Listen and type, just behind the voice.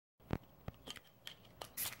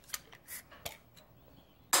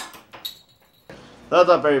What's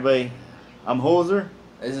up, everybody? I'm Hoser.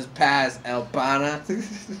 This is Paz El Pana.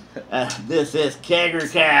 And this is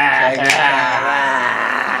Keggercast.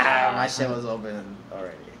 My shit was open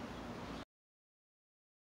already.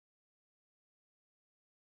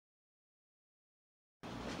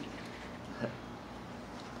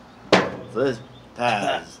 So this is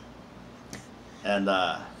Paz. And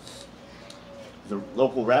he's a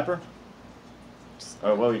local rapper.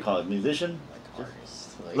 Or what do we call it? Musician?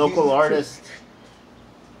 Local artist.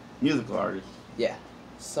 Musical artist. Yeah,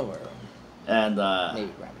 somewhere. And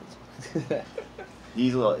Maybe rappers.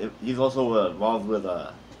 he's also involved with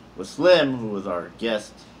Slim, who was our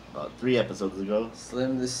guest about 3 episodes ago.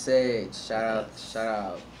 Slim the Sage. Shout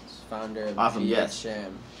out. Founder of Awesome BHM. guest.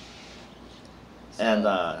 And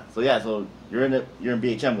so you're in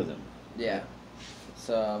BHM with him. Yeah.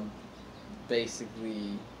 So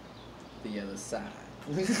basically the other side.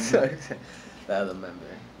 The other member.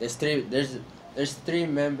 There's three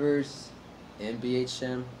members in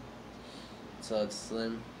BHM. So it's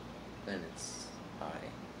Slim, then it's I,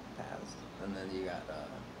 Paz, and then you got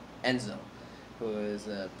Enzo, who is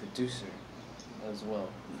a producer as well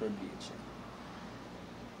for BHM.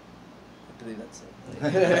 I believe that's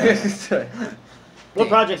it. What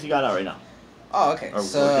projects you got out right now? Oh, okay. Or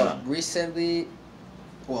So recently,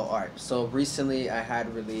 recently I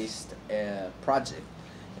had released a project.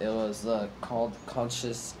 It was called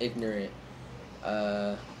Conscious Ignorant.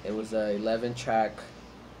 It was a 11-track,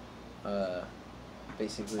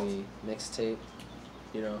 basically mixtape.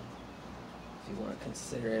 You know, if you want to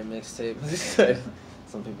consider it a mixtape.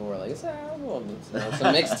 Some people were like, "It's an album." It's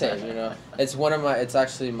a mixtape. You know, it's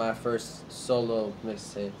actually my first solo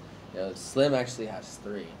mixtape. You know, Slim actually has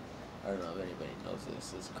 3. I don't know if anybody knows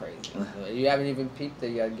this. It's crazy. You haven't even peeped it.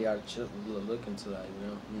 You gotta look into that. You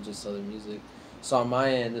know, and just other music. So on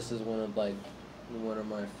my end, this is one of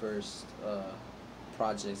my first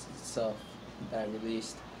projects itself that I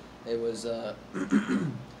released. It was I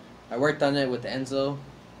worked on it with Enzo.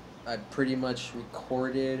 I pretty much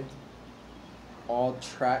recorded all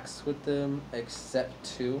tracks with them except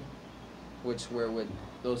 2, which were with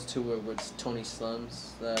those 2 were with Tony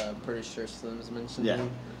Slums. I'm pretty sure Slums mentioned him.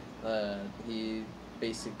 He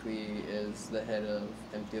basically is the head of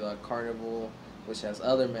Empty Lot Carnival, which has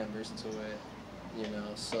other members to it. You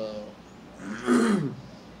know, so.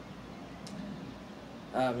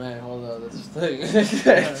 Oh man, hold on, this thing.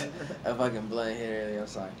 I fucking blank here earlier, I'm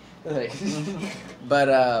sorry. But,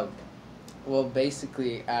 well,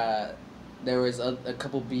 basically, there was a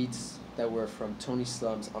couple beats that were from Tony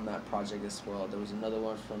Slums on that project as well. There was another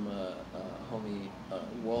one from homie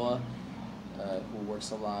Woa, who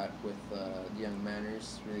works a lot with Young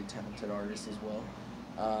Manners, really talented artist as well.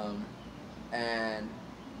 And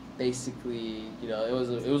basically, you know, it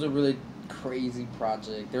was a really crazy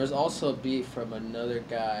project. There was also a beat from another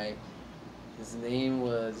guy. His name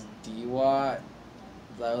was D-Watt.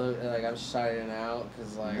 Like, I'm shouting out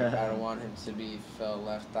because like I don't want him to be felt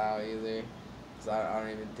left out either. Cause I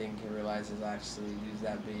don't even think he realizes I actually used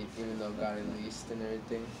that beat, even though it got released and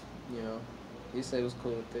everything. You know, he said it was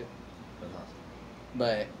cool with it.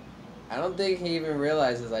 But I don't think he even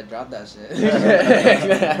realizes I dropped that shit.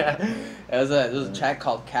 It was a track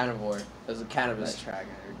called Carnivore. It was a cannabis track.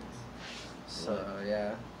 So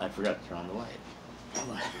yeah. I forgot to turn on the light.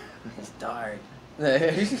 It's dark.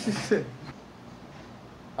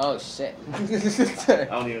 Oh shit. I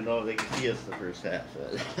don't even know if they can see us the first half.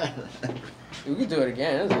 We could do it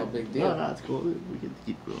again. That's no big deal. No, it's cool. We can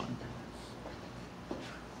keep going.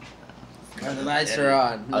 The lights are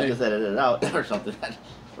on. I'll just edit it out or something. I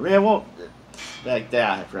mean, I won't. Like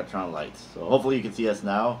that, I forgot to turn on the lights. So hopefully you can see us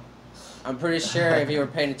now. I'm pretty sure if you were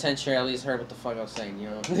paying attention, you at least heard what the fuck I was saying, you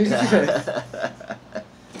know?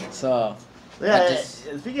 So. Yeah,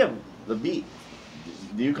 speaking of the beat,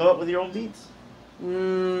 do you come up with your own beats?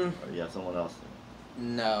 Or you have someone else?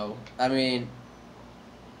 No. I mean,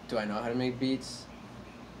 do I know how to make beats?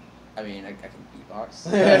 I mean, I can beatbox.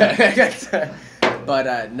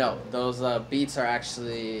 But no, those beats are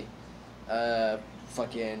actually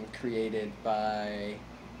fucking created by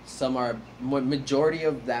majority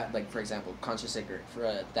of that, like for example, Conscious Ignorant,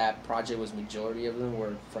 for that project was majority of them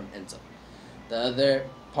were from Enzo. The other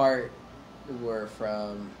part were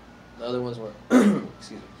from, the other ones were,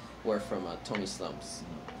 excuse me, were from Tony Slums.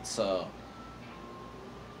 So,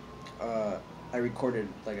 I recorded,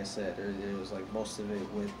 like I said, it was like most of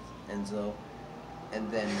it with Enzo, and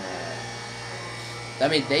then, I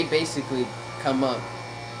mean, they basically come up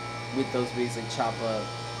with those beats, like chop up,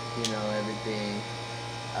 you know, everything,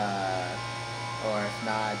 or if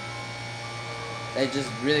not, they just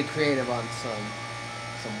really creative on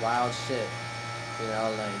some wild shit, you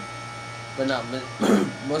know, like But no,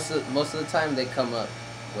 most of the time they come up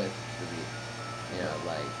with the beat. You know,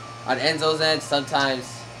 like on Enzo's end, sometimes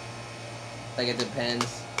like it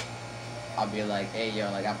depends. I'll be like, hey yo,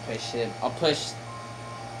 like I'm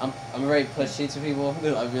very pushy to people.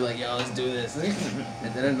 I'll be like, yo, let's do this, and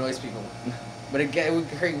then it annoys people. But again, we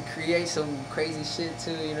create some crazy shit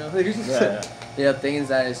too, you know. Yeah. You know, things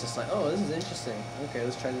that it's just like, oh, this is interesting. Okay,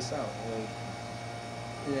 let's try this out. Like,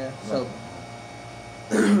 yeah. So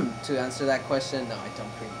to answer that question, no, I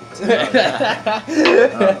don't create beats.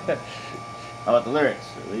 How about the lyrics?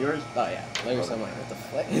 Are they yours? Oh yeah, lyrics. I'm like, what the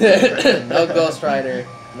fuck? No ghostwriter.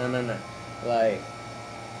 No. Like,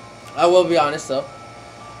 I will be honest though.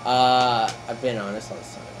 I've been honest all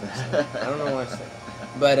this time. I don't know what I said.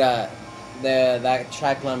 But that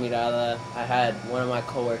track La Mirada, I had one of my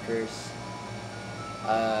coworkers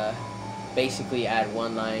basically add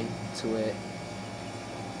one line to it.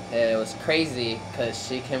 It was crazy because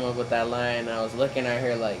she came up with that line and I was looking at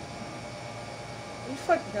her like,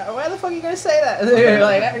 why the fuck are you gonna say that?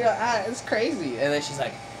 Like, it's crazy. And then she's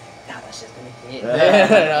like, nah, that shit's gonna hit.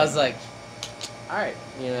 And I was like, alright,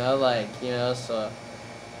 so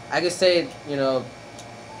I could say,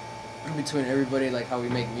 between everybody, like how we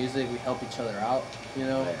make music, we help each other out,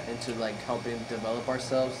 into like helping develop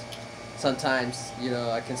ourselves. Sometimes,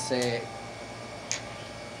 I can say it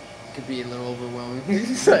could be a little overwhelming,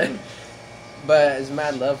 but it's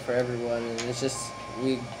mad love for everyone, and it's just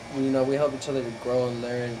we help each other to grow and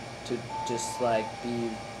learn to just like be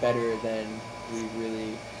better than we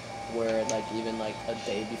really were, like even like a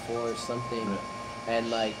day before or something. Yeah. And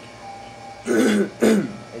like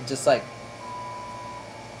it just like,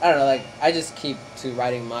 I don't know, like I just keep to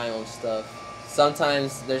writing my own stuff.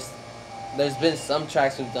 Sometimes there's been some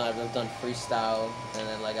tracks I've done freestyle, and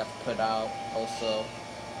then like I've put out also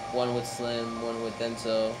one with Slim, one with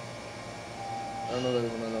Enzo. I don't know if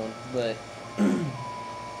there's another one, but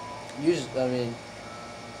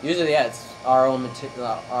usually yeah, it's our own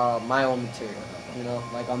material, my own material,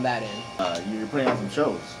 like on that end. You're putting on some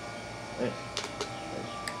shows. Hey.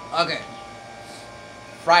 Okay.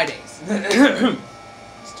 Fridays.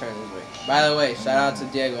 Let's turn this way. By the way, shout out to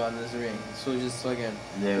Diego on this ring. This fool just fucking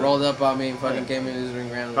rolled up on me and fucking gave me this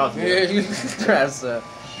ring randomly.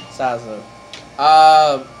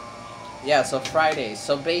 Yeah, so Fridays.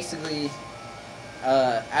 So basically,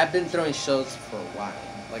 I've been throwing shows for a while.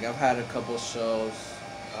 Like I've had a couple shows,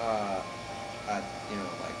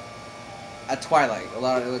 at Twilight. A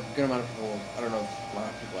good amount of people. I don't know if a lot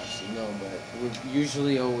of people actually know, but we're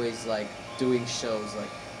usually always like doing shows. Like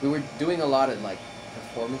we were doing a lot of like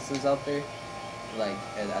performances out there, like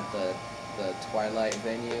at the Twilight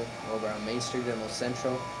venue over on Main Street in Los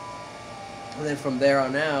Central. And then from there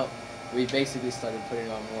on out, we basically started putting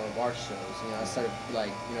on more of our shows. I started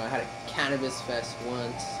like, I had a cannabis fest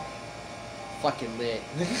once, fucking lit.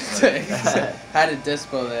 Had a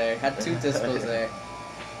dispo there, had 2 dispos there.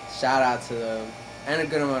 Shout out to them, and a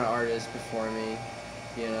good amount of artists before me,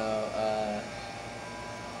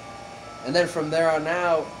 and then from there on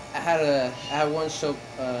out, I had one show.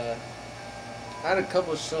 I had a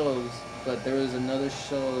couple shows, but there was another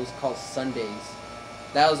show. It was called Sundays.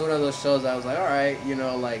 That was one of those shows I was like, all right,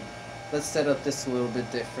 like, let's set up this a little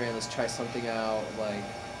bit different. Let's try something out. Like,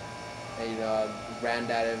 and, I ran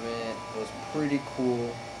that event. It was pretty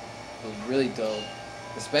cool. It was really dope,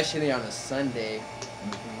 especially on a Sunday.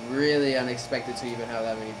 Really unexpected to even have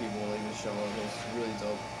that many people even show up. It was really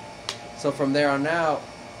dope. So from there on out,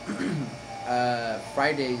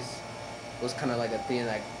 Fridays was kind of like a thing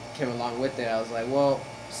that came along with it. I was like, well,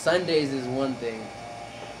 Sundays is one thing.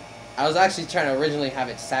 I was actually trying to originally have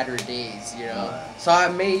it Saturdays, So I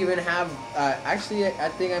may even have, actually, I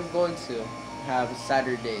think I'm going to have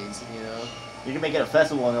Saturdays, You can make it a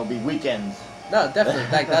festival and it'll be weekends. No, definitely.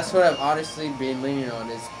 Like, that's what I've honestly been leaning on,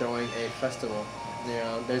 is throwing a festival.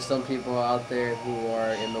 There's some people out there who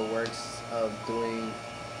are in the works of doing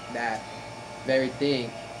that very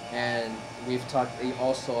thing. And we've talked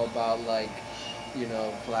also about, like,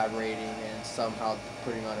 collaborating and somehow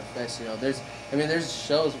putting on a fest. There's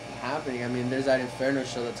shows happening. There's that Inferno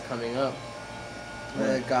show that's coming up.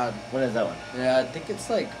 God. When is that one? Yeah, I think it's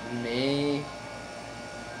like May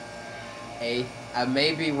 8th. I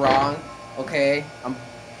may be wrong. Okay, I'm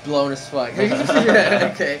blown as fuck.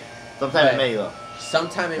 Okay. Sometime in May, though.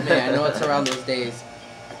 Sometime in May. I know it's around those days.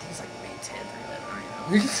 I think it's like May 10th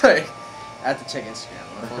or 11th. I have to check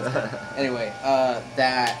Instagram. Anyway,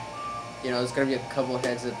 that, there's going to be a couple of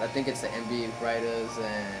heads. I think it's the MB Writers,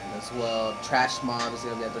 and as well, Trash Mob is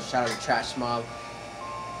going to be at the shout out to Trash Mob.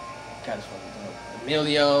 God, it's fucking dope.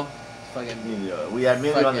 Emilio. We had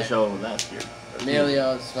Emilio on the show last year.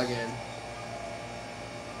 Emilio is fucking...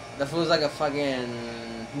 The fool's like a fucking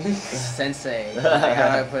sensei. Like,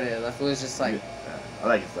 how do I put it? The fool's just like. I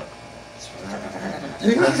like it so.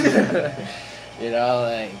 You know,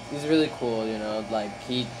 like, he's really cool, you know, like,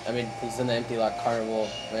 he's in the Empty Lot Carnival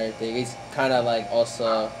and everything. He's kind of, like,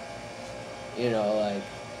 also, you know, like,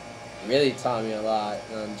 really taught me a lot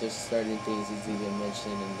on just certain things he's even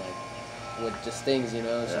mentioned and, like, with just things, you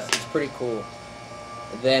know, it's pretty cool.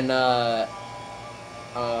 Then,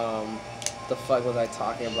 the fuck was I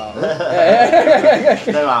talking about?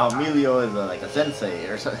 Emilio is like a sensei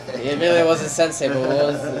or something. Yeah, Emilio was a sensei,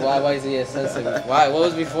 but why was he a sensei? Why? What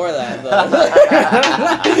was before that, though?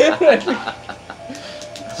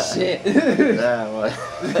 Shit. Yeah, well,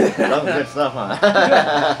 that was good stuff, huh?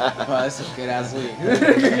 Wow, that's a good ass week.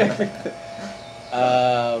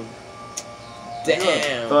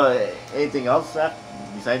 Damn. So, anything else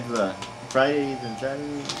besides the Fridays and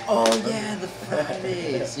Saturdays? Oh yeah, the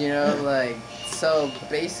Fridays. You know, like, so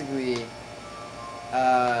basically,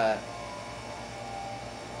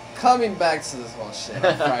 coming back to this whole shit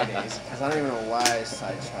on Fridays, because I don't even know why I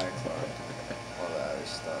sidetracked on all that other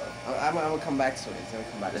stuff. I'm gonna come back to it.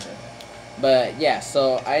 But yeah,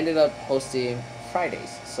 so I ended up hosting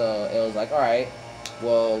Fridays. So it was like, all right,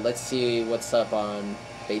 well, let's see what's up on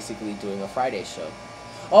basically doing a Friday show.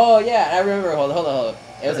 Oh yeah, I remember. Hold on.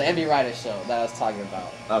 It was an MB Rider show that I was talking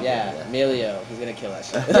about. Okay, yeah, Emilio, he's gonna kill that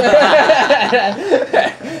shit.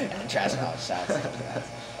 Trash out shots.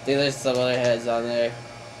 Dude, there's some other heads on there.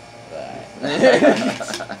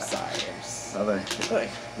 Sorry.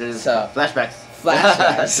 So flashbacks.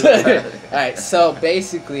 Alright, so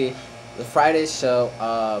basically, the Friday show,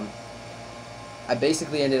 I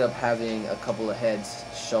basically ended up having a couple of heads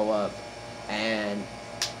show up, and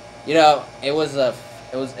you know, it was a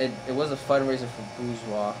fundraiser for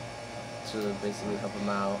Bourgeois to basically help him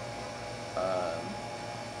out.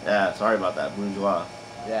 Yeah, sorry about that, Bourgeois.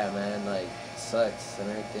 Yeah, man, like, sucks and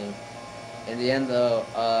everything. In the end, though,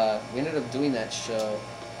 we ended up doing that show.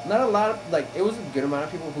 Not a lot of, like, it was a good amount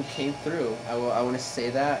of people who came through. I want to say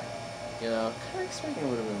that, you know, kind of expecting a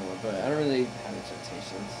little bit more, but I don't really have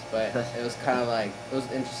expectations. But it was kind of like, it was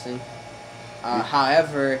interesting.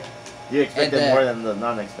 However, you expected more than the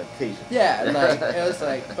non-expectations. Yeah, like, it was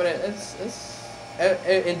like, but it's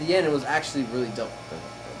in the end, it was actually really dope.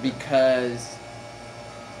 Because,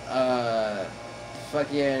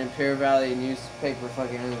 fucking Imperial Valley newspaper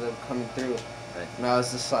fucking ended up coming through. Right. And I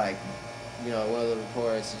was just like, you know, one of the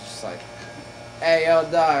reporters is just like, hey, yo,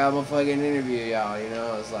 dog, I'm gonna fucking interview y'all, you know?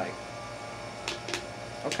 I was like,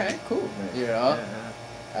 okay, cool, you know?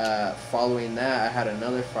 Yeah. Following that, I had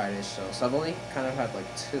another Friday show. So I've only kind of had like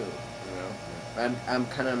two, you know? I'm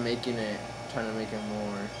kind of trying to make it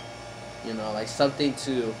more, you know, like something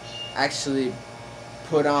to actually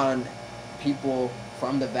put on people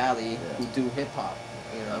from the valley who do hip-hop,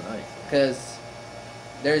 you know? Because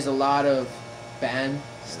there's a lot of band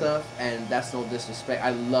stuff, and that's no disrespect. I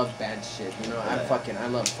love band shit, you know? I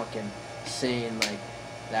love fucking saying, like,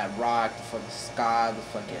 that rock, the fucking ska, the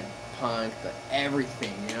fucking punk, the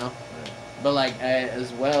everything, you know? But, like,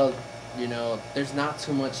 as well, you know, there's not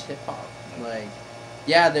too much hip-hop. Like,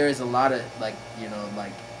 yeah, there is a lot of, like, you know,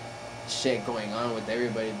 like, shit going on with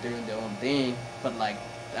everybody doing their own thing, but, like,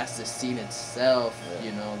 that's the scene itself,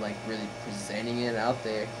 you know, like, really presenting it out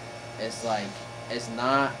there. It's, like, it's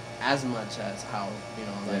not as much as how, you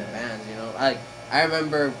know, like, bands, you know? Like, I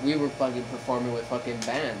remember we were fucking performing with fucking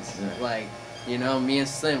bands, like, you know, me and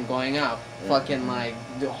Slim going out, fucking, like,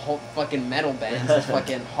 the whole fucking metal bands, this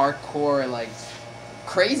fucking hardcore, like,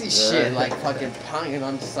 crazy shit, like, fucking punk, and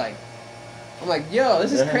I'm like, yo,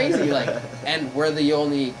 this is crazy, like, and we're the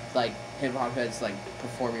only, like, hip-hop heads, like,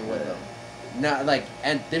 performing with them. Not, like,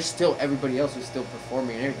 and there's still everybody else who's still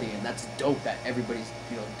performing and everything, and that's dope that everybody's,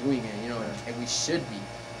 you know, doing it, you know, and we should be.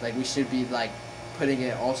 Like, we should be, like, putting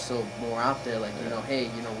it also more out there, like, you know, hey,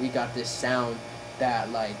 you know, we got this sound that,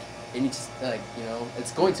 like, it needs, like, you know,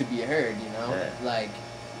 it's going to be heard, you know, like,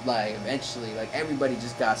 eventually, like, everybody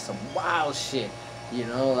just got some wild shit, you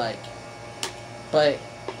know, like, but,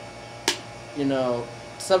 you know,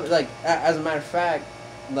 some, like, as a matter of fact,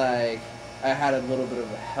 like, I had a little bit of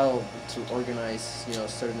help to organize, you know,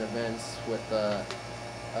 certain events with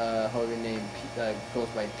however named goes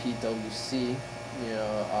by PWC, you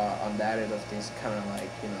know, on that end of things, kind of like,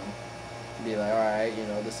 you know, be like, all right, you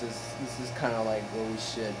know, this is kind of like what we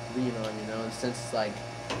should lean on, you know, and since like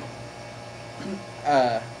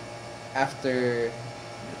after.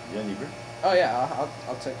 You need beer? Oh yeah,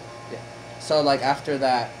 I'll take. Yeah. So like after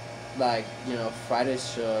that, like, you know,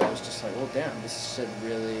 Friday's show, it was just like, well, damn, this shit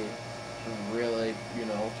really, you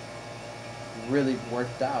know, really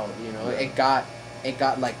worked out. You know, it got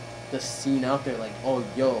like the scene out there, like, oh,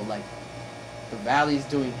 yo, like, the Valley's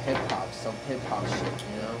doing hip-hop, some hip-hop shit,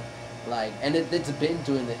 you know? Like, and it's been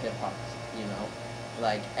doing the hip-hop, you know?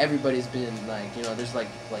 Like, everybody's been, like, you know, there's, like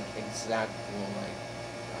exact, well, like,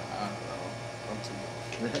 I don't know, I'm too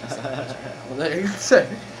young.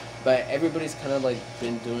 But everybody's kind of, like,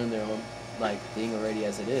 been doing their own, like, thing already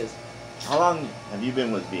as it is. How long have you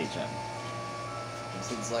been with BHM?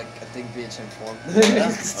 Since, like, I think BHM formed. Yeah?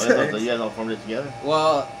 So you guys all formed it together?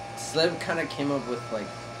 Well, Slim kind of came up with, like...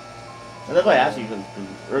 And that's why I asked you, because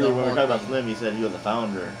earlier when we were talking about Slim, you said he was the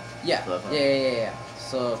founder. Yeah, so yeah.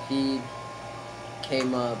 So he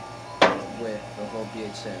came up with the whole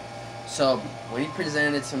BHM. So when he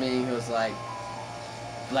presented it to me, he was like,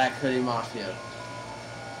 Black Hoodie Mafia.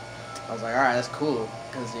 I was like, alright, that's cool.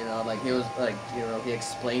 Because, you know, like, he was, like, you know, he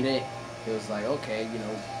explained it. He was like, okay, you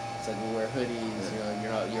know, it's like we wear hoodies, you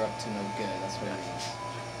know, you're up to no good. That's what it means.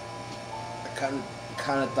 I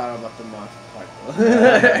kind of thought about the mafia part, though.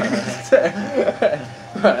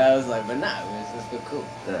 But I was like, but nah, it's still cool.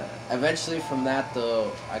 Yeah. Eventually, from that,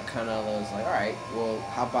 though, I kind of was like, alright, well,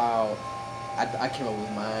 how about, I came up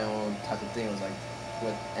with my own type of thing. It was like,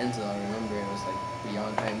 with Enzo, I remember it was like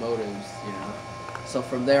Beyond High Motives, you know. So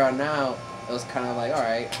from there on out, it was kind of like,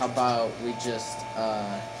 alright, how about we just,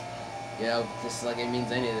 you know, this, like, it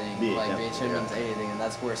means anything. Like, BHM means anything, and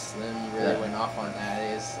that's where Slim really went off on that.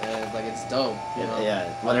 Like, it's dope, you know?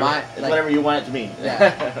 Yeah, it's whatever you want it to mean.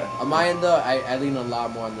 Yeah. On my end, though, I lean a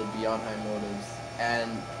lot more on the Beyond High Motives,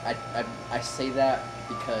 and I say that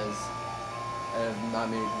because not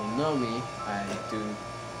many people know me. I do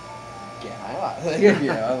get high a lot,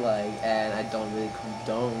 you know, like, and I don't really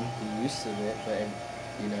condone the use of it, but,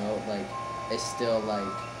 you know, like, it's still,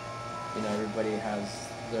 like, you know, everybody has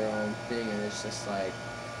their own thing, and it's just like,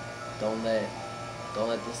 don't let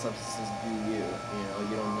the substances do you. You know,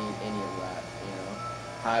 you don't need any of that. You know,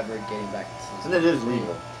 however, getting back to and it is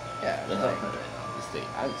legal. Yeah, like, the state.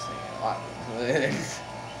 I'm saying a lot.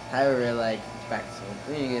 However, like, back to the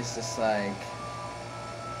thing, it's just like,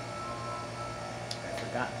 I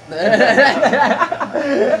forgot.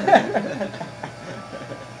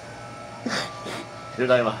 You're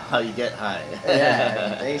talking about how you get high.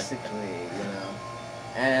 Yeah, basically, you know.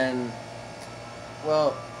 And,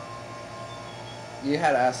 well, you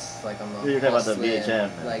had asked, like, on the you're talking about the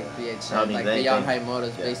BHM. Like, BHM, like, Beyond High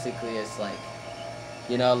Motives, basically, it's like,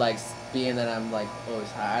 you know, like, being that I'm, like,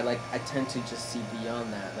 always high, I tend to just see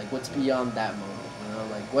beyond that. Like, what's beyond that motive, you know?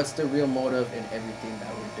 Like, what's the real motive in everything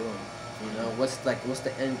that we're doing, you know? What's the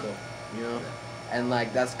end goal, you know? And,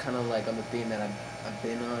 like, that's kind of, like, on the theme that I've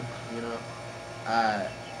been on, you know?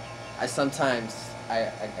 I sometimes,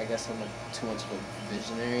 I guess I'm, like, too much of a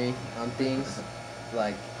visionary on things,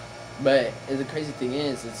 like, but the crazy thing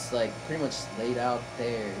is, it's, like, pretty much laid out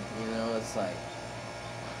there, you know? It's, like,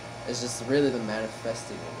 it's just really the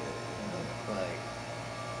manifesting of it, you know? Like,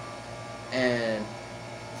 and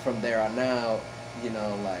from there on out, you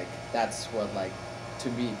know, like, that's what, like, to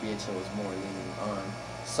me, BHO was more leaning on.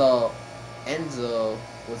 So, Enzo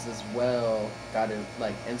was as well,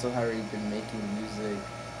 Enzo had already been making music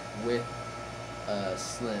with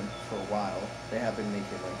Slim for a while. They have been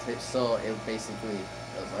making, like, tips. So, it basically,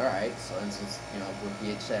 I was like, alright, so Enzo's, you know,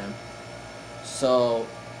 with BHM. So,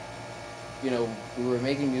 you know, we were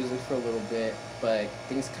making music for a little bit, but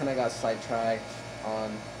things kind of got sidetracked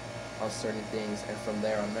on certain things, and from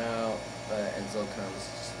there on out, Enzo kind of was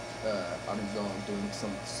just on his own doing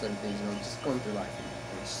some certain things, you know, just going through life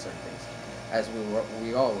and certain things, as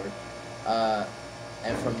we all were.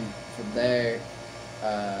 And from there,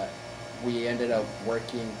 we ended up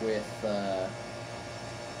working with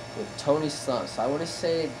Tony Slump. So I want to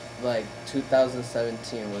say, like,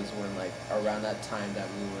 2017 was when, like, around that time that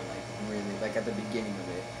we were, like, really, like, at the beginning of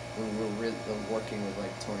it, when we were really working with,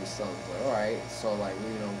 like, Tony Slump. Like, alright, so, like,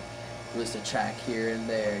 we, you know, released a track here and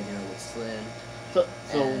there, you know, with Slim. So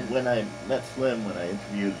when I met Slim, when I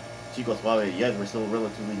interviewed Chico Suave, you guys were still a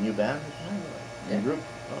relatively new band at the time? Like, new group?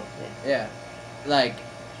 Oh, okay. Yeah. Like,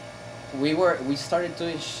 we started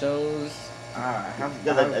doing shows, I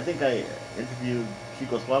think I interviewed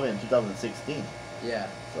Chico Suave in 2016. Yeah.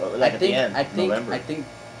 So, like, November. I think.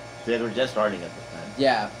 So they were just starting at the time.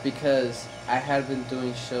 Yeah, because I had been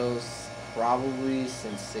doing shows probably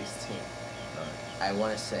since 16. I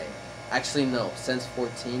want to say. Actually, no, since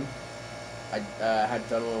 14. I had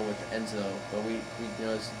done one with Enzo, but we you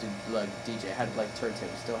know, used to do, like, DJ. I had, like,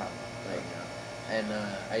 turntable, still have one. Like, and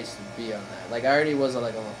I used to be on that. Like, I already was,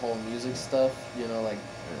 like, on the whole music stuff, you know, like,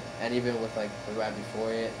 and even with, like, the rap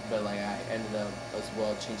before it, but, like, I ended up as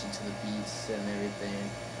well changing to the beats and everything.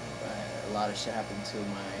 But a lot of shit happened to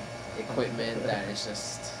my equipment that it's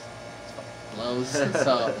just, blows. And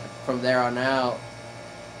so from there on out,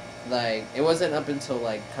 like it wasn't up until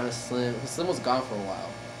like kind of Slim. Slim was gone for a while,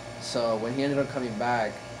 so when he ended up coming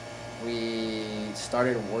back, we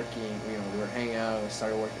started working. You know, we were hanging out. We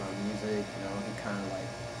started working on music. You know, he kind of like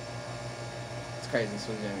it's crazy,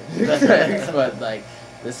 so younger, but like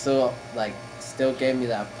this still gave me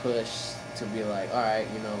that push to be like, all right,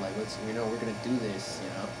 you know, like let's, you know, we're gonna do this. You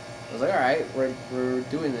know, I was like, all right, we're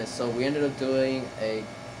doing this. So we ended up doing a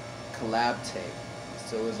collab tape.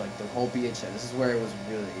 So it was like the whole VHS. This is where it was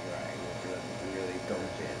really really going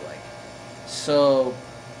big. Like, so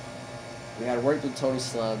we had worked with Tony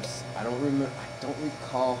Slubs. I don't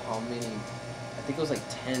recall how many. I think it was like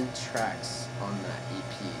 10 tracks on that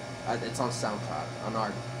EP. It's on SoundCloud on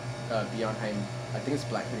our Beyond High. I think it's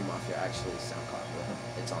Black Hoodie Mafia actually SoundCloud. But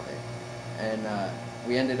it's on there, and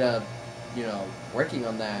we ended up, you know, working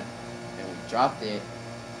on that, and we dropped it,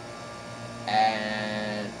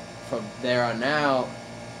 and from there on out,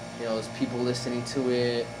 you know, there's people listening to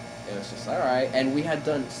it. It was just like, all right. And we had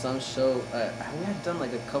done some show. We had done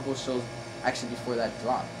like a couple shows actually before that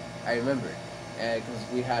drop. I remember, because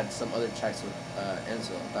we had some other tracks with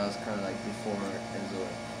Enzo. That was kind of like before Enzo, you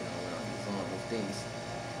know, went on his own with things.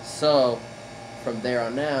 So from there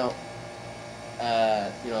on out,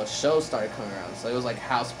 you know, shows started coming around. So it was like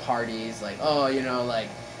house parties, like, oh, you know, like.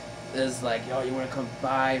 It's like, yo, you want to come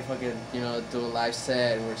by, fucking, you know, do a live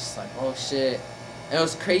set, and we're just like, oh shit. And it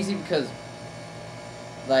was crazy because,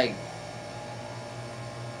 like,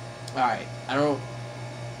 all right, I don't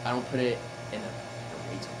put it in a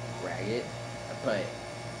way to brag it, but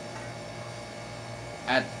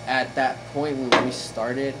at that point when we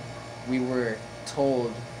started, we were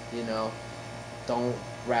told, you know, don't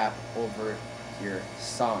rap over your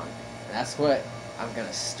song. And that's what I'm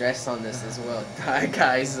gonna stress on this as well,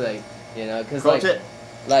 guys. Like, you know, because like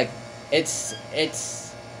it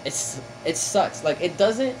sucks. Like it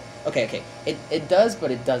doesn't. Okay. It does,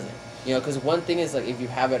 but it doesn't. You know, because one thing is like if you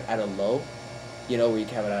have it at a low, you know, where you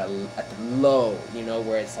can have it at the low, you know,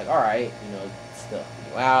 where it's like, all right, you know, it's still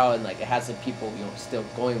wow, and like it has some people, you know, still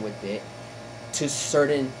going with it to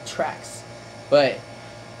certain tracks, but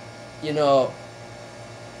you know,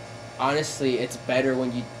 honestly, it's better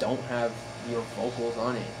when you don't have your vocals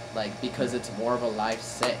on it, like, because it's more of a live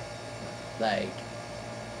set. Like,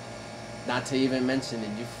 not to even mention,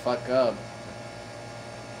 if you fuck up,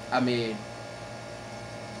 I mean,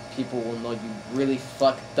 people will know you really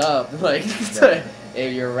fucked up, like,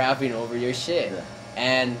 if you're rapping over your shit. Yeah.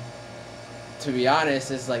 And to be honest,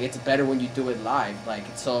 it's like, it's better when you do it live. Like,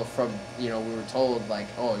 so from, you know, we were told, like,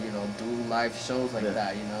 oh, you know, do live shows like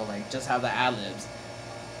that, you know, like, just have the ad-libs.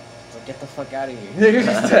 Like, get the fuck out of here.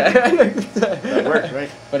 That worked, right?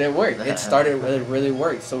 But it worked. It really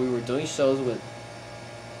worked. So we were doing shows with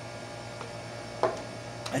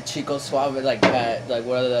Chico Suave, like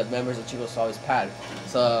one of the members of Chico Suave's pad.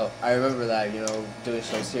 So I remember that, you know, doing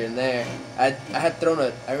shows here and there. I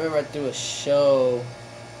remember I threw a show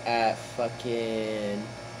at fucking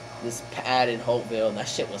this pad in Hopeville, and that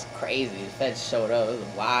shit was crazy. The feds showed up. It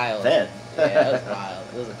was wild. Fed? Yeah, it was wild.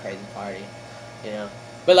 It was a crazy party, you know.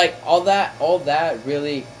 But like all that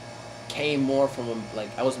really came more from like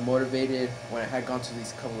I was motivated when I had gone to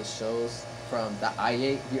these couple of shows from the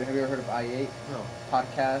I8. Have you ever heard of I8? No.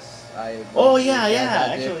 Podcast. Oh yeah,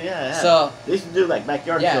 actually, yeah. So they used to do like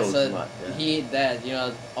backyard shows. So a lot. Yeah. you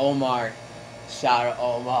know, Omar, shout out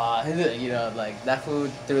Omar. You know, like that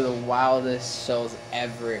food threw the wildest shows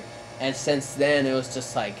ever. And since then, it was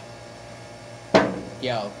just like,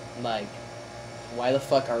 yo, like, why the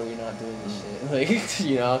fuck are we not doing this shit? Like,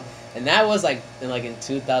 you know? And that was like in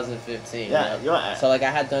 2015. Yeah, you know? So like I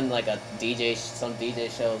had done like some DJ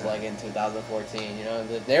shows like in 2014. You know,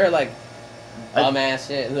 they were like bum ass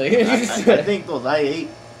shit. Like, I think those I8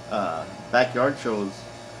 backyard shows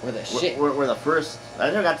were the shit. Were the first. I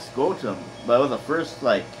never got to go to them, but it was the first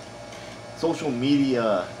like social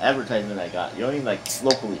media advertisement I got. You know what I mean? Like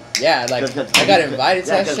locally. Yeah, like I got invited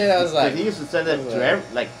to that shit. I was like, he used to send it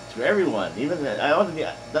to everyone. Even I wasn't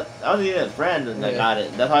even a friend, and I got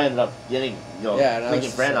it. That's how I ended up getting clicking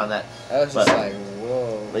friend on that. I was just like,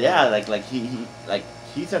 whoa. But yeah, like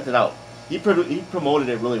he sent it out. He promoted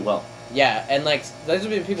it really well. Yeah, and like there's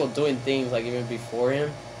been people doing things like even before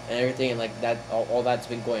him and everything, and like that all that's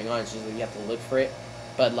been going on. It's just like you have to look for it.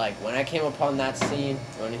 But like when I came upon that scene,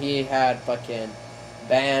 when he had fucking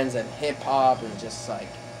bands and hip hop and just like,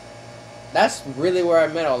 that's really where I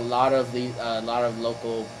met a lot of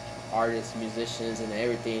local artists, musicians, and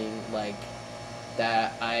everything like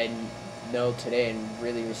that I know today and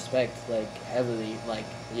really respect like heavily, like,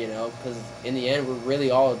 you know, because in the end we're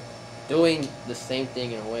really all doing the same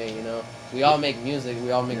thing in a way, you know. We all make music,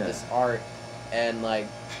 we all make this art, and like,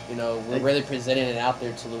 you know, we're really presenting it out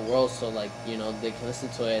there to the world, so like, you know, they can listen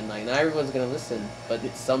to it, and like not everyone's gonna listen, but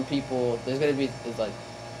some people, there's gonna be, it's like,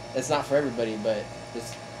 it's not for everybody, but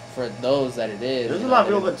it's for those that it is. There's a lot of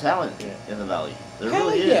real good talent in the Valley. There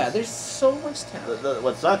really is. Yeah, there's so much talent.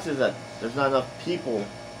 What sucks is that there's not enough people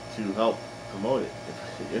to help promote it.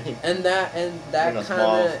 And that kind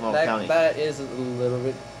of that is a little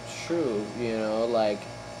bit true, you know, like,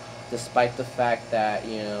 despite the fact that,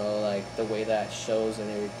 you know, like the way that shows and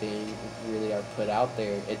everything really are put out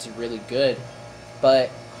there, it's really good, but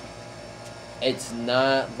it's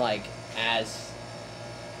not like as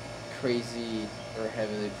crazy or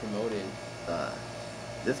heavily promoted.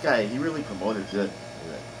 This guy, he really promoted good.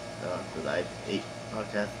 The I 8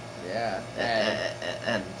 podcast. Yeah.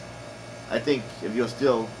 And I think if you're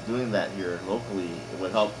still doing that here locally, it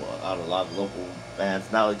would help out a lot of local bands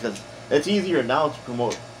now, because it's easier now to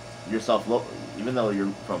promote yourself locally. Even though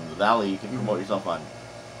you're from the Valley, you can promote yourself on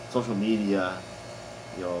social media,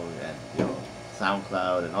 you know, and you know,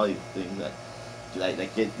 SoundCloud and all these things that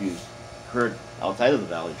get you heard outside of the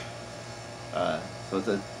Valley.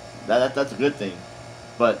 So that's a good thing,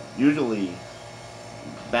 but usually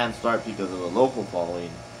bands start because of a local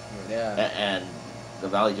following. Yeah. And the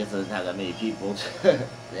Valley just doesn't have that many people.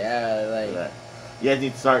 Yeah, like you guys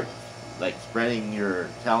need to start like spreading your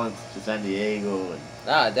talents to San Diego and.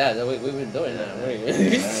 We've been doing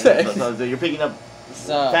that. So you're picking up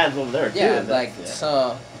fans over there too. Yeah, like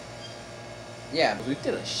so. Yeah, we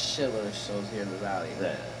did a shitload of shows here in the Valley.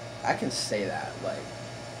 Yeah. I can say that, like,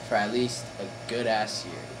 for at least a good ass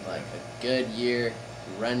year, like a good year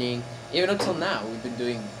running. Even until now, we've been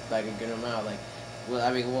doing like a good amount. Like,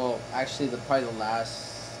 actually, probably the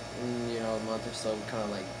last, you know, month or so, we kind of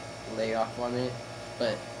like laid off on it.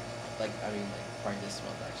 But like, probably this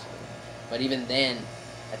month actually. But even then,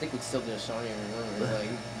 I think we still did a show. I don't even remember. It's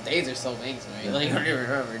like days are so big to me. Like, I don't even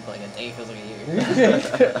remember. Like, a day feels like a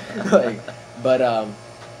year. But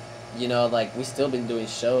you know, like, we still been doing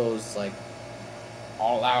shows like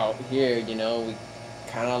all out here. You know, we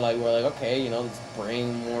kind of like, we're like, okay, you know, let's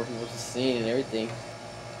bring more people to the scene and everything.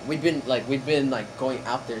 We've been going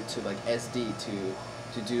out there to like SD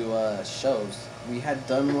to do shows. We had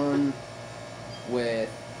done one with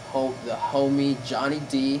the homie Johnny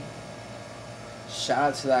D. Shout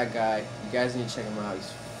out to that guy. You guys need to check him out.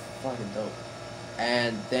 He's fucking dope.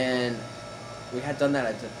 And then we had done that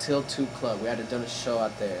at the Till 2 Club. We had done a show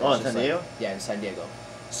out there. Oh, in San Diego? Yeah, in San Diego.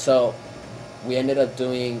 So we ended up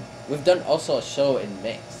we've done also a show in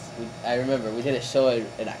Mex. I remember we did a show at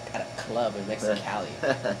a club in Mexicali.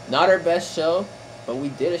 Not our best show, but we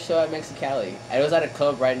did a show at Mexicali. And it was at a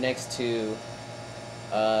club right next to,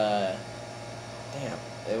 it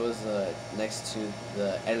was next to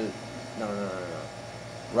the, no.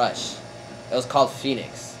 Rush. It was called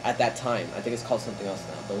Phoenix at that time. I think it's called something else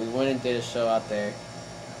now. But we went and did a show out there. It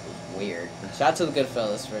was weird. Shout out to the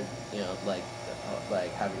Goodfellas for, you know, like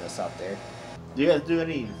having us out there. Do you guys do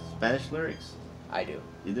any Spanish lyrics? I do.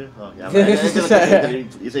 You do? Oh, yeah.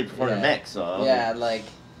 You say perform in Mex, so. Yeah, like,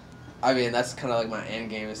 that's kind of like my end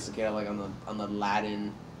game, is to get like on the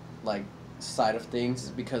Latin, like, side of things,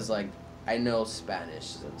 because like I know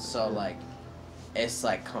Spanish, so like. It's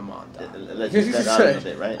like, come on, dog. It lets you stand out a little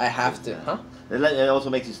bit, right? I have to, huh? It also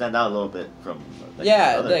makes you stand out a little bit from. Like,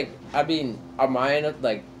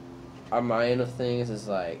 our mind of things is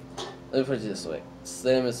like, let me put it this way: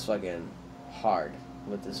 Slim is fucking hard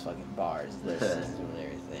with his fucking bars, this and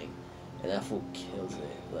everything, and that fool kills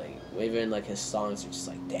it. Like, even like his songs are just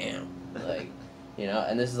like, damn, like, you know.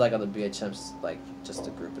 And this is like on the BHM's, like, just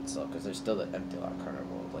the group itself, because there's still the MTLR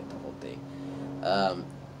Carnival, like the whole thing.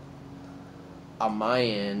 On my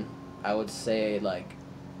end, I would say, like,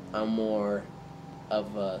 I'm more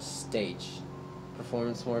of a stage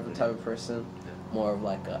performance, more of a type of person. More of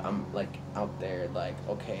like I'm like out there, like,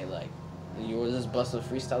 okay, like, you were just bust a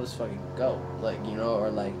freestyle, let's fucking go, like, you know, or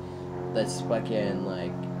like, let's fucking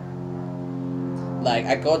like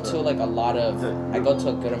I go to a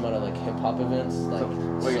good amount of like hip hop events. Like, so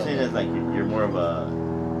what you're saying is like you're more of a,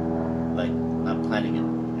 like, not planning it.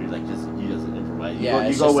 You're like you just improvise.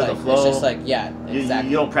 You go with the flow. It's just like, yeah, exactly.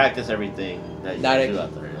 You don't practice everything that you do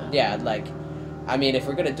out there. Yeah, like, if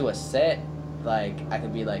we're gonna do a set, like, I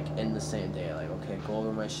could be like in the same day, like, okay, go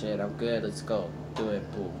over my shit, I'm good, let's go, do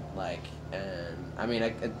it, boom, like, and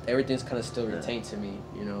everything's kind of still retained to me,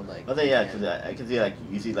 you know, like. I think, yeah, because I can see, like,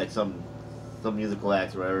 you see like some musical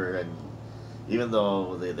acts or whatever, and even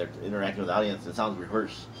though they're interacting with the audience, it sounds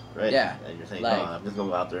rehearsed, right? Yeah. And you're saying, like, no, I'm just gonna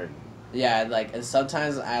go out there and. Yeah, like, and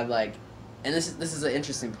sometimes I like, and this is an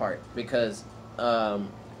interesting part, because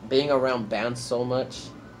being around bands so much,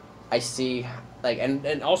 I see like,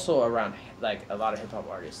 and also around, like, a lot of hip-hop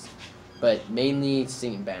artists, but mainly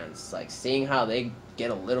singing bands, like, seeing how they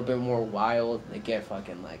get a little bit more wild, they get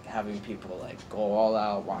fucking, like, having people, like, go all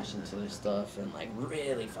out, watching to their stuff, and, like,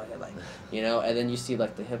 really fucking, like, you know, and then you see,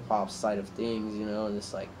 like, the hip-hop side of things, you know, and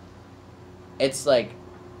it's, like,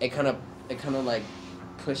 it kind of, like,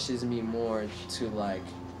 pushes me more to, like,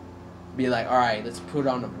 be like, all right, let's put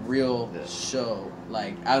on a real show.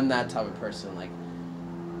 Like, I'm that type of person. Like,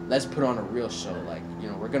 let's put on a real show. Like, you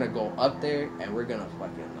know, we're gonna go up there and we're gonna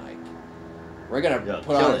fucking, like, we're gonna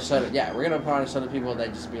put on a show. Yeah, we're gonna put on a show to people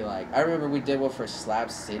that just be like, I remember we did one for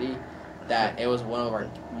Slab City, that it was one of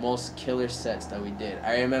our most killer sets that we did.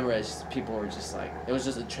 I remember as people were just like, it was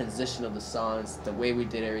just a transition of the songs, the way we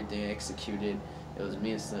did everything, executed. It was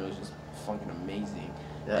me and Slim. It was just fucking amazing.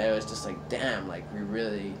 Yeah. And it was just like, damn, like, we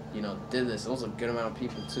really, you know, did this. It was a good amount of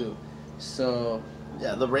people, too. So...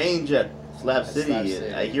 Yeah, the range at Slab City,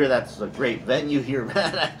 I hear that's a great venue here,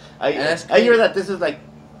 man. I hear that this is, like,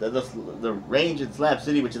 the range in Slab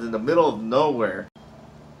City, which is in the middle of nowhere,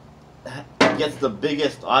 gets the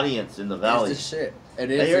biggest audience in the valley. It's the shit.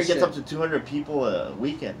 It is. I hear it gets up to 200 people a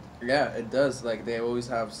weekend. Yeah, it does. Like, they always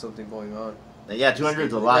have something going on. Yeah, 200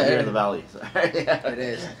 is a lot here in the valley. Yeah. It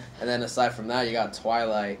is. And then aside from that, you got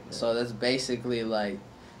Twilight. Yeah. So that's basically, like,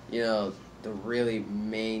 you know, the really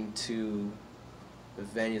main two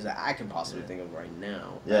venues that I can possibly think of right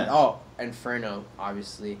now. Yeah. And, Inferno,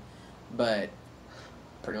 obviously. But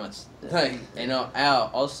pretty much, like, you know,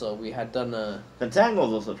 also, we had done a...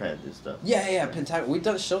 Pentango's also trying to do stuff. Yeah, Pentagonal. We've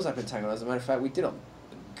done shows at Pentagonal. As a matter of fact, we did a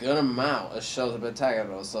good amount of shows at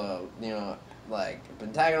Pentagonal. So, you know... Like,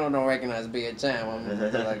 Pentagonal don't recognize BHM. I'm like,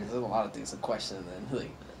 there's a lot of things to question then.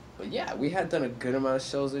 Like, but yeah, we had done a good amount of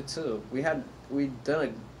shows there too. We'd done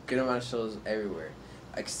a good amount of shows everywhere,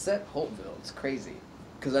 except Holtville. It's crazy,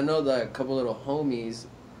 cause I know that a couple little homies,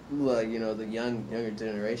 like, you know, the younger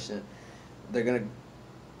generation, they're gonna,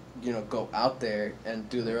 you know, go out there and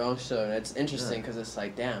do their own show, and it's interesting because it's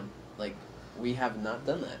like, damn, like, we have not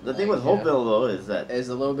done that. The thing with Holtville though is that it's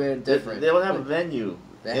a little bit different. They don't have a venue.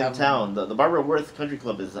 In town, the Barbara Worth Country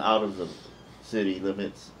Club is out of the city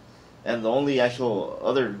limits, and the only actual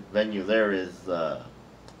other venue there is Hot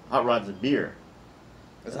Rods and Beer.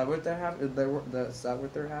 Is that what they're having? Is that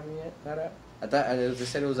what they're having it at? I thought they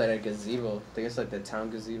said it was at a gazebo. I think it's like the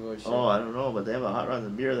town gazebo or shit. Oh, I don't know, but they have a Hot Rods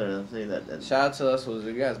and Beer there. I'm saying that. Shout out to us,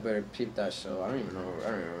 you guys better peep that show. I don't even know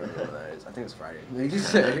what that is. I think it's Friday.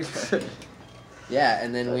 Yeah,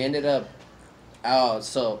 and then we ended up. Oh,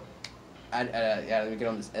 so. Let me get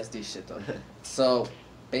on this SD shit though. So,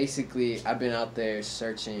 basically, I've been out there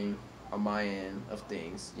searching on my end of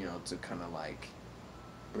things, you know, to kind of like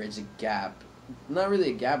bridge a gap. Not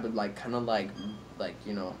really a gap, but like kind of like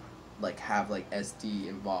you know, like have like SD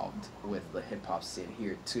involved with the hip hop scene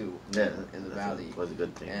here too. Yeah, in the valley. Was a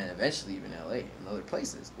good thing. And eventually even LA and other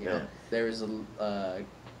places. You know, there is a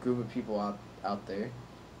group of people out there.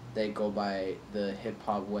 They go by the Hip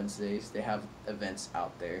Hop Wednesdays. They have events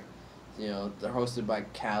out there. You know, they're hosted by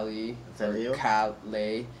Cali.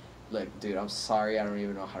 Calais. Look, dude, I'm sorry, I don't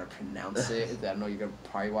even know how to pronounce it. I know you're gonna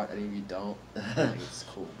probably watch. Any of you don't. Like, it's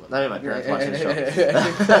cool, but not even my parents watching the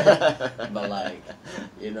show. But like,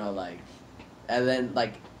 you know, like, and then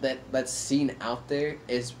like that scene out there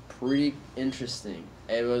is pretty interesting.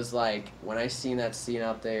 It was like when I seen that scene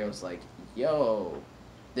out there, it was like, yo,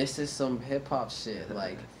 this is some hip hop shit.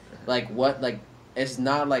 Like what? Like, it's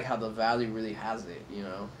not like how the Valley really has it, you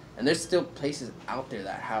know. And there's still places out there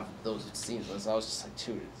that have those scenes. So I was just like,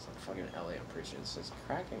 dude, it's like fucking LA, I'm pretty sure it's just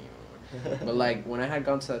cracking anymore. But like, when I had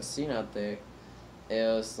gone to that scene out there,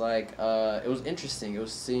 it was like, it was interesting. It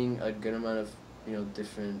was seeing a good amount of, you know,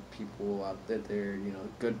 different people out there, you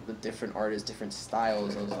know, different artists, different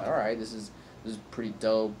styles. I was like, all right, this is pretty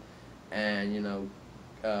dope. And, you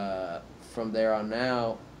know, from there on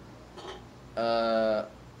out, a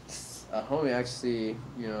homie actually,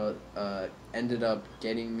 you know, ended up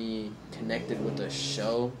getting me connected with a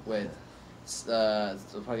show with the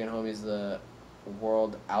fucking homies, the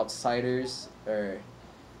World Outsiders, or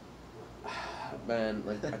man,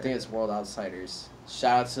 like, I think it's World Outsiders.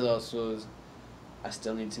 Shout out to those fools. I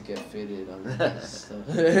still need to get fitted on this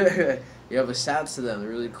stuff. Yeah, but shout out to them. They're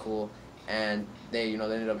really cool, and they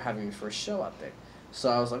ended up having me for a show out there. So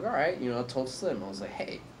I was like, all right, you know, I told Slim, I was like,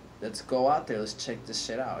 hey, let's go out there, let's check this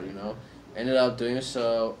shit out, you know. Ended up doing a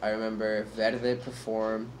show. I remember Verde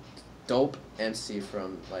performed, dope MC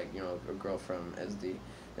from, like, you know, a girl from SD.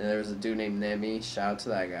 And there was a dude named Nemi, shout out to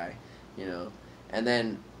that guy, you know. And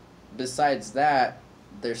then, besides that,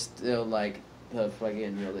 there's still, like, the fucking,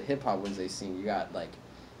 you know, the hip-hop Wednesday scene. You got, like,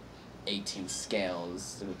 18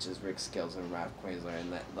 Scales, which is Rick Scales and Raph Quasar,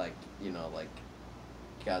 and that, like, you know, like,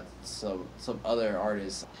 got some other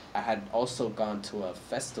artists. I had also gone to a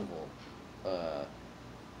festival.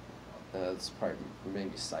 That's part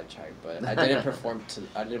maybe sidetracked, but I didn't perform.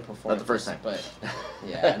 Not the first time. But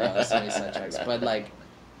yeah, I know that's many sidetracks. But like,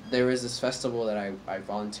 there was this festival that I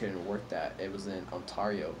volunteered and worked at. It was in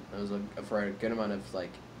Ontario. It was for a good amount of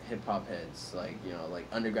like hip hop heads, like like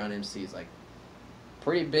underground MCs, like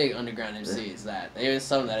pretty big underground MCs. That there was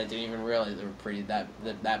some that I didn't even realize they were pretty that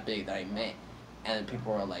big that I met, and then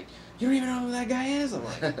people were like, "You don't even know who that guy is?" I'm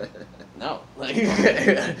like, "No." Like,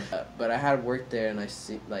 but I had worked there, and I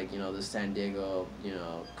see like the San Diego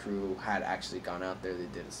crew had actually gone out there. They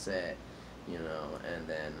did a set, and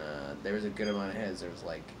then there was a good amount of heads. There was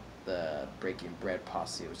like the Breaking Bread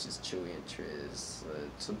posse, which is Chewy and Triz,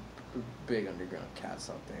 some big underground cats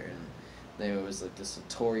out there, and there was like the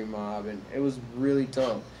Satori mob, and it was really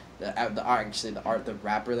dope. The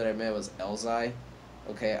rapper that I met was Elzai.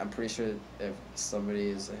 Okay, I'm pretty sure if somebody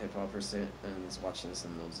is a hip hop person and is watching this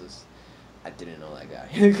and knows this, I didn't know that guy.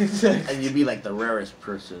 And you'd be like the rarest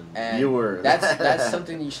person. And you were. That's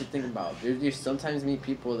something you should think about. You sometimes meet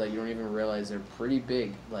people that you don't even realize they're pretty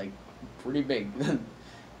big, like pretty big,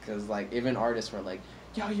 because like even artists were like,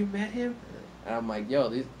 "Yo, you met him?" And I'm like, "Yo,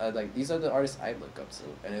 these are the artists I look up to,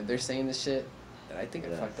 and if they're saying this shit, then I think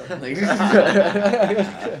I fucked up." Like,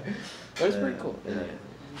 but it's pretty cool. Yeah.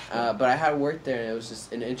 But I had worked there, and it was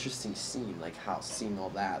just an interesting scene, like how seeing all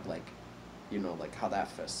that, like, like how that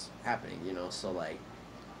fest happening, so like,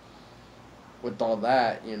 with all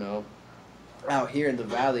that, out here in the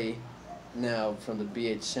valley, now from the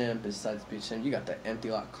BHM, besides BHM, you got the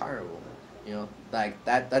Empty Lot Carnival, like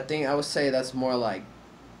that thing, I would say that's more like,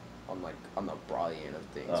 on the broad end of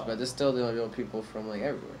things, but there's still people from like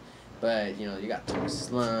everywhere. But, you got Toy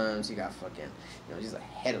Slums, you got fucking, he's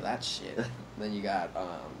ahead of that shit. Then you got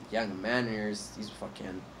Young Manners, he's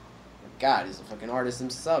fucking, God, he's a fucking artist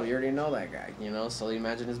himself. You already know that guy, So you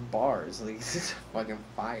imagine his bars, like, it's fucking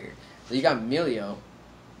fire. Then you got Milio.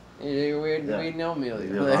 We know Milio.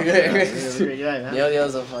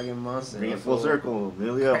 Milio's a fucking monster. Bring it full circle,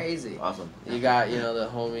 Milio. Crazy. Awesome. You got, the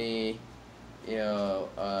homie,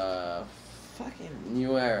 fucking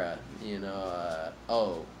New Era,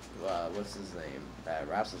 what's his name? That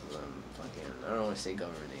raps with them. Fucking, I don't want to say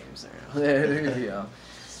government names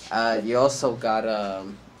around. You also got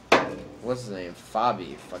what's his name?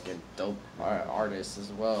 Fabi, fucking dope artist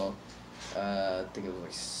as well. I think it was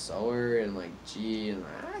like Sower and like G, and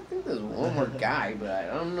I think there's one more guy, but I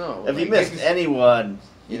don't know. If you missed anyone,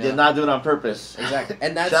 he did not do it on purpose. Exactly,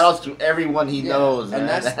 and that's shout outs to everyone he knows. And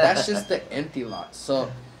man. that's just the Empty Lot.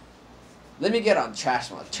 So. Let me get on Trash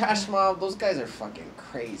Mob. Trash Mob, those guys are fucking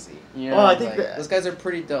crazy. I think those guys are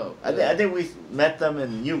pretty dope. I think we met them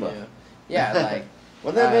in Yuma. Yeah, like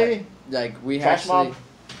was that maybe? Like we Trash Mob?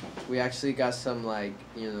 We actually got some like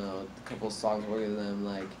a couple songs working with them.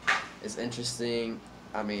 Like it's interesting.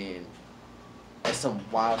 I mean, there's some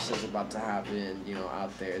wild shit's about to happen.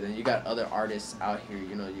 Out there. Then you got other artists out here.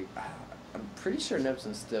 I'm pretty sure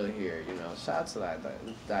Neptune's still here. Shout out to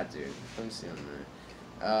that dude. Let me see him there.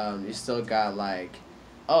 You still got like,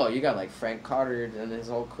 you got like Frank Carter and his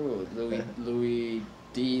whole crew, Louis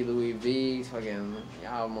D, Louis V, fucking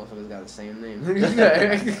y'all motherfuckers got the same name.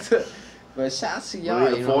 But shout out to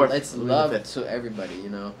y'all, it's love to everybody,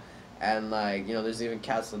 and like there's even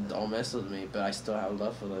cats that don't mess with me, but I still have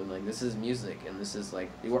love for them. Like this is music, and this is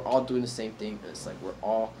like we're all doing the same thing, and it's like we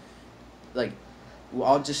all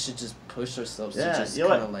just should just push ourselves to just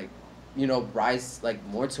kind of like, rise like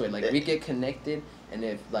more to it. Like we get connected. And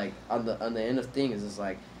if like on the end of things is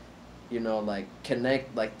like, like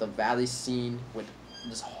connect like the valley scene with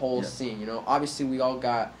this whole scene. Obviously we all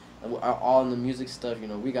got all in the music stuff.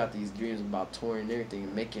 We got these dreams about touring and everything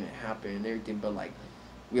and making it happen and everything. But like,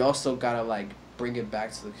 we also gotta like bring it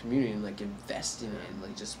back to the community and like invest in it and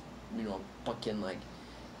like just fucking like,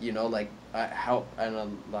 like help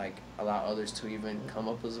and like allow others to even come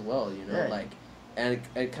up as well. Like. And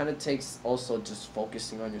it kind of takes also just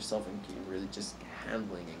focusing on yourself and really just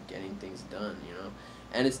handling and getting things done,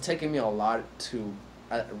 And it's taken me a lot to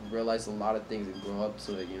realize a lot of things and grow up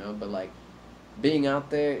to it, But like being out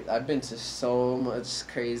there, I've been to so much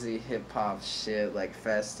crazy hip hop shit, like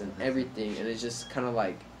fest and everything, and it's just kind of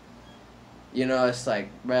like, it's like,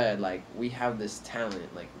 bruh, like we have this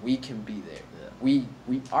talent, like we can be there. Yeah.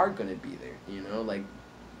 We are gonna be there, like,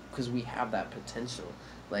 because we have that potential.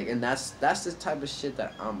 Like, and that's the type of shit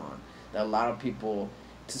that I'm on. That a lot of people,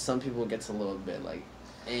 to some people, gets a little bit like,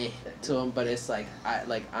 to them. But it's like I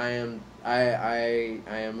am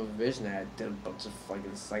a visionary. I did a bunch of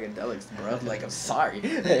fucking psychedelics, bro. Like I'm sorry.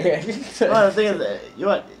 Well, the thing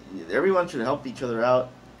is, everyone should help each other out.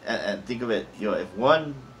 and think of it, if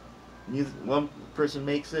one person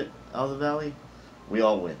makes it out of the valley, we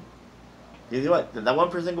all win. You know what? That one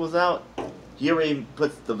person goes out, he already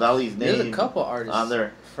puts the valley's name. There's a couple artists on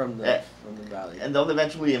there from the valley, and they'll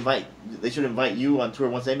eventually they should invite you on tour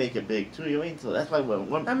once they make it big too. You know what I mean? So that's why when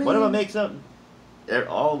one of them makes something,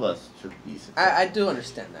 all of us should be successful. I do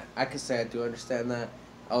understand that. I could say I do understand that.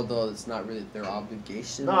 Although it's not really their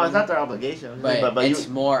obligation. No, it's not their obligation. But it's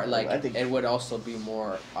more like it would also be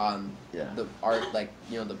more on the art, like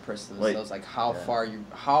the person themselves, like how far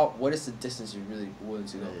what is the distance you're really willing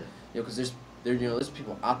to go? Because there's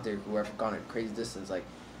people out there who have gone a crazy distance, like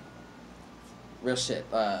real shit.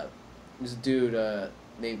 There's a dude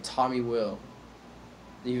named Tommy Will.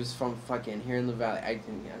 He was from fucking here in the valley. I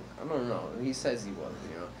don't know. He says he was,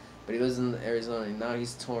 but he was in Arizona. And now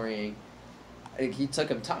he's touring. He took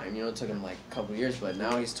him time, it took him like a couple years, but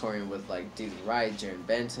now he's touring with like Daily Wright, Jaron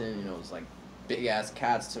Benton, it's like big ass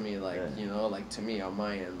cats to me, like like to me on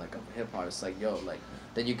my end, like of hip hop, it's like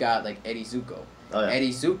then you got like Eddie Zuko.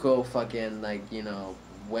 Eddie Zuko fucking like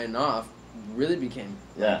went off, really became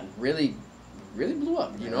really blew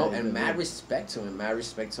up, and mad respect to him,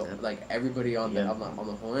 like everybody on the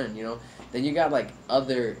whole end, Then you got like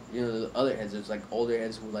other, the other heads. There's like older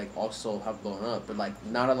heads who like also have blown up, but like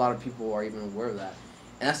not a lot of people are even aware of that,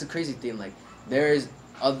 and that's the crazy thing. Like there's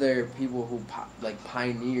other people who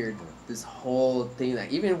pioneered this whole thing, that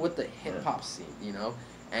even with the hip hop scene,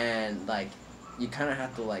 and like you kind of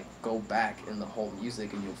have to like go back in the whole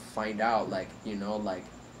music, and you'll find out like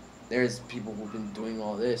there's people who've been doing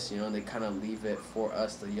all this, and they kind of leave it for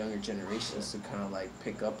us, the younger generations, to kind of like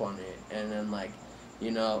pick up on it, and then like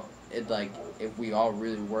it like if we all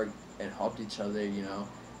really worked and helped each other,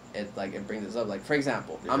 it like it brings us up. Like for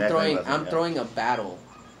example, I'm throwing a battle,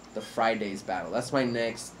 the Fridays battle. That's my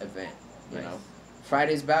next event.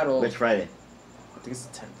 Fridays battle. Which Friday? I think it's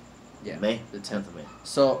the 10th. Yeah, May. The 10th of May.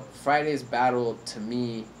 So Fridays battle to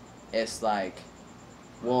me, it's like,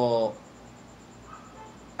 well,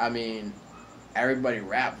 I mean, everybody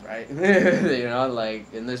raps, right? Like,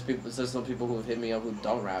 and there's some people who have hit me up who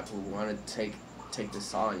don't rap, who want to take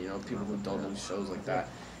this on, people who don't do shows like that.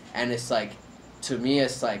 And it's like, to me,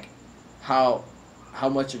 it's like, how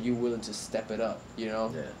much are you willing to step it up,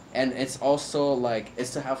 And it's also like,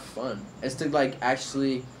 it's to have fun. It's to like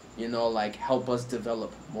actually, like help us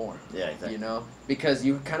develop more. Yeah, exactly. Because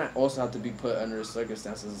you kind of also have to be put under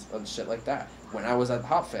circumstances and shit like that. When I was at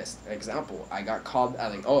Hop Fest, example, I got called,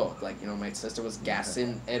 my sister was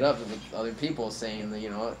gassing it up with other people saying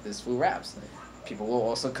that, this fool raps. People will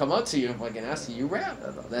also come up to you and fucking ask you rap.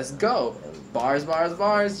 Let's go. Bars,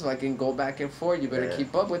 fucking go back and forth. You better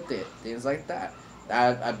keep up with it. Things like that.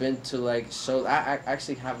 I've been to like shows. I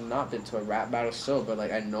actually have not been to a rap battle show, but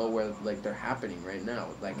like I know where like they're happening right now.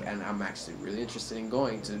 Like, and I'm actually really interested in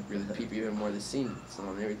going to really peep even more the scene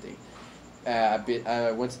and everything.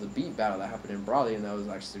 I went to the beat battle that happened in Brawley, and that was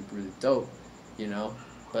actually really dope,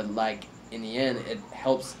 But like in the end, it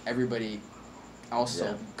helps everybody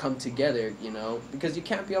also come together, because you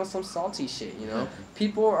can't be on some salty shit,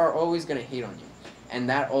 People are always gonna hate on you. And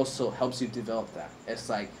that also helps you develop that. It's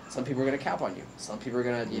like, some people are going to cap on you. Some people are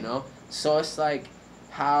going to, So it's like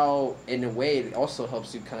how, in a way, it also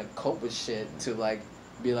helps you kind of cope with shit to, like,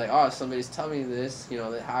 be like, oh, somebody's telling me this,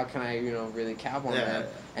 how can I, really cap on that?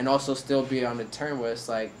 And also still be on the turn where it's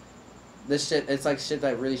like, this shit, it's like shit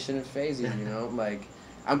that really shouldn't faze you, Like,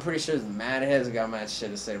 I'm pretty sure mad heads got mad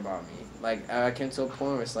shit to say about me. Like, I came to a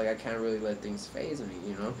point where it's like, I can't really let things faze me,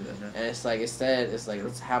 And it's like, instead, it's like,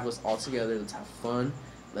 let's have us all together, let's have fun,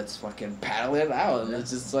 let's fucking battle it out, and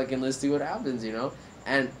let's just fucking, let's see what happens,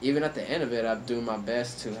 And even at the end of it, I'm doing my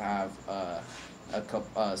best to have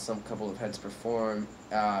some couple of heads perform.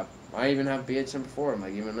 I even have BHM perform,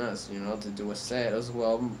 like even us, to do a set as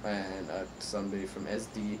well, and somebody from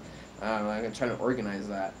SD. I'm trying to organize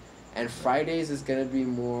that. And Fridays is gonna be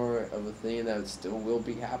more of a thing that still will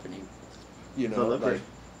be happening,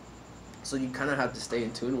 so you kind of have to stay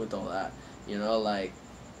in tune with all that, like,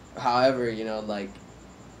 however,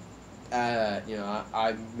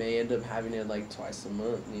 I may end up having it like twice a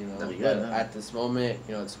month, but at this moment,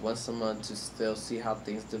 it's once a month to still see how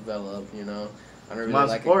things develop, I don't really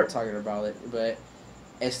like talking about it, but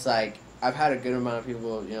it's like, I've had a good amount of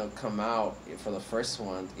people, come out for the first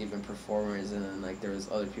one, even performers, and then, like, there was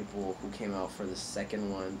other people who came out for the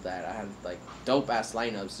second one that I had, like, dope-ass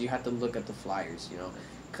lineups. You have to look at the flyers,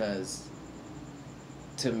 because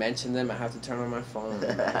to mention them, I have to turn on my phone.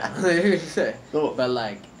 But,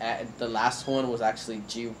 like, the last one was actually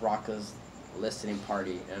G Rocka's listening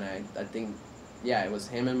party, and I think, it was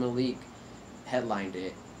him and Malik headlined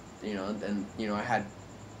it, and, I had,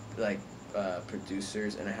 like,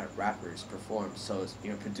 producers and I had rappers perform. So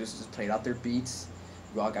producers played out their beats.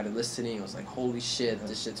 We all got it listening. It was like, holy shit,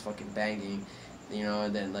 this shit's fucking banging.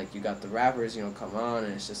 And then like you got the rappers, come on,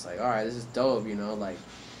 and it's just like, all right, this is dope, like.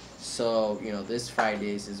 So this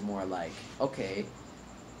Fridays is more like, okay,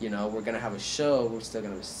 we're gonna have a show. We're still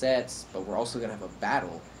gonna have sets, but we're also gonna have a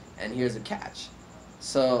battle. And here's the catch.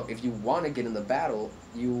 So if you want to get in the battle,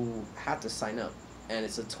 you have to sign up, and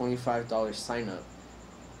it's a $25 sign up.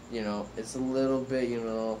 It's a little bit,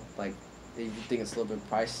 like, if you think it's a little bit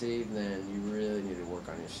pricey, then you really need to work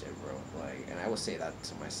on your shit, bro. Like, and I will say that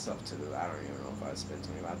to myself too. I don't even know if I'd spend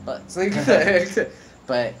 $25.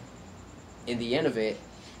 But in the end of it,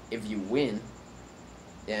 if you win,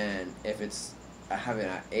 and if it's having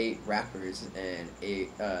 8 rappers and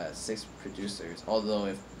 6 producers, although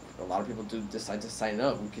if a lot of people do decide to sign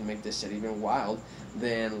up, we can make this shit even wild.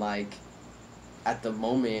 Then like, at the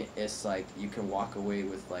moment, it's like you can walk away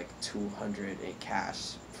with like $200 in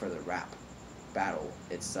cash for the rap battle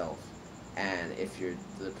itself, and if you're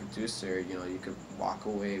the producer, you could walk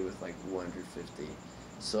away with like $150.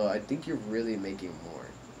 So I think you're really making more.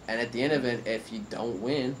 And at the end of it, if you don't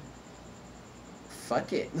win,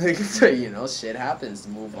 fuck it. Like, shit happens.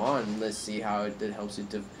 Move on. Let's see how it helps you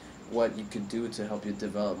what you could do to help you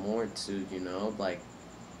develop more to, like,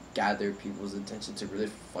 gather people's attention to really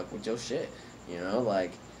fuck with your shit.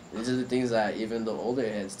 Like, these are the things that even the older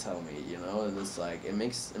heads tell me, and it's like, it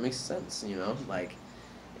makes sense, like,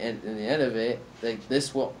 and in the end of it, like,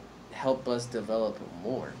 this will help us develop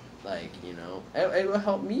more, like, it will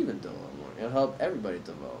help me even develop more, it'll help everybody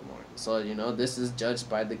develop more, so, this is judged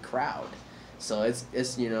by the crowd, so it's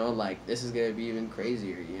like, this is gonna be even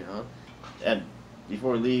crazier, And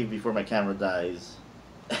before we leave, before my camera dies,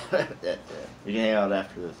 we can hang out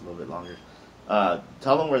after this a little bit longer.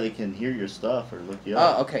 Tell them where they can hear your stuff or look you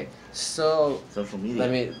up. Oh, okay. So social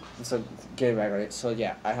media. So get it back right. So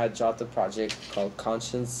yeah, I had dropped a project called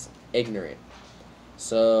Conscience Ignorant.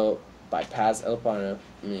 So by Paz El Pana,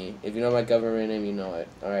 me. If you know my government name, you know it.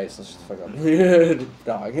 All right, so shut the fuck up,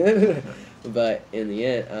 dog. But in the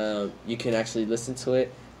end, you can actually listen to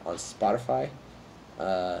it on Spotify.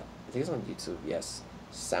 I think it's on YouTube. Yes,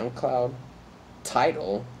 SoundCloud,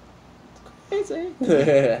 Tidal. Crazy.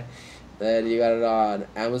 Then you got it on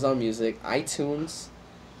Amazon Music, iTunes,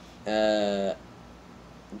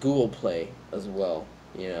 Google Play as well.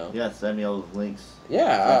 Yeah, send me all those links.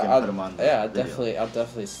 Yeah, so I can put them on I'll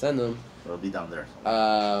definitely send them. It'll be down there.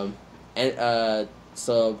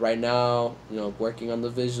 So right now, working on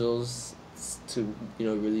the visuals to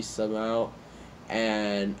release them out,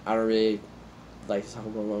 and I don't really like to talk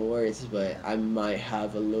about my words, but I might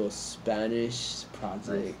have a little Spanish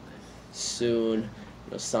project soon.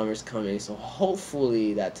 Summer's coming, so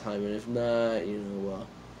hopefully that time, and if not,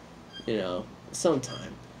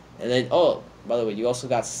 sometime. And then, oh, by the way, you also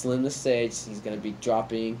got Slim the Sage. He's gonna be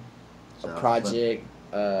dropping a project.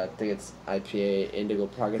 I think it's IPA Indigo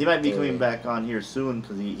Project. He might be coming back on here soon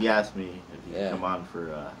because he asked me if he could come on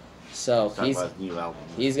for. So he's his new album.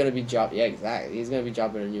 He's gonna be dropping. Yeah, exactly. He's gonna be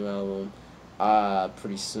dropping a new album,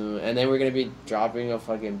 pretty soon, and then we're gonna be dropping a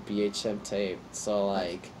fucking BHM tape. So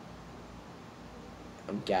like.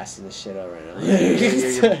 I'm gassing the shit out right now.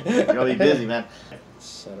 You're gonna be busy, man.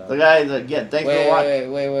 Shut up. So guys, again, thanks for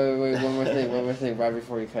watching. Wait. One more thing, right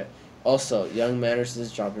before we cut. Also, Young Manners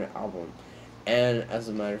is dropping an album, and as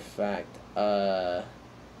a matter of fact,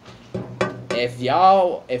 if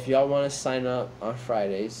y'all want to sign up on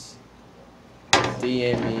Fridays,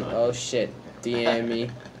 DM me. Oh shit, DM me.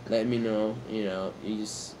 Let me know. You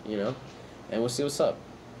just and we'll see what's up,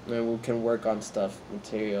 and we can work on stuff,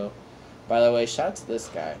 material. By the way, shout out to this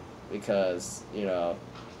guy because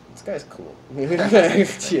this guy's cool. I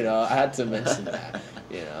had to mention that.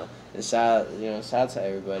 And shout out to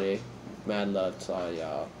everybody. Mad love to all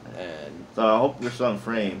y'all. And so I hope you're still in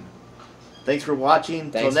frame. Thanks for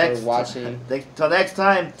watching. Till next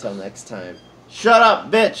time. Till next time. Shut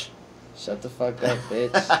up, bitch. Shut the fuck up,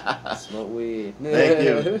 bitch. Smoke weed. Thank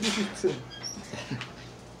you.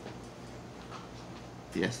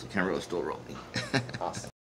 Yes, the camera was still rolling. Awesome.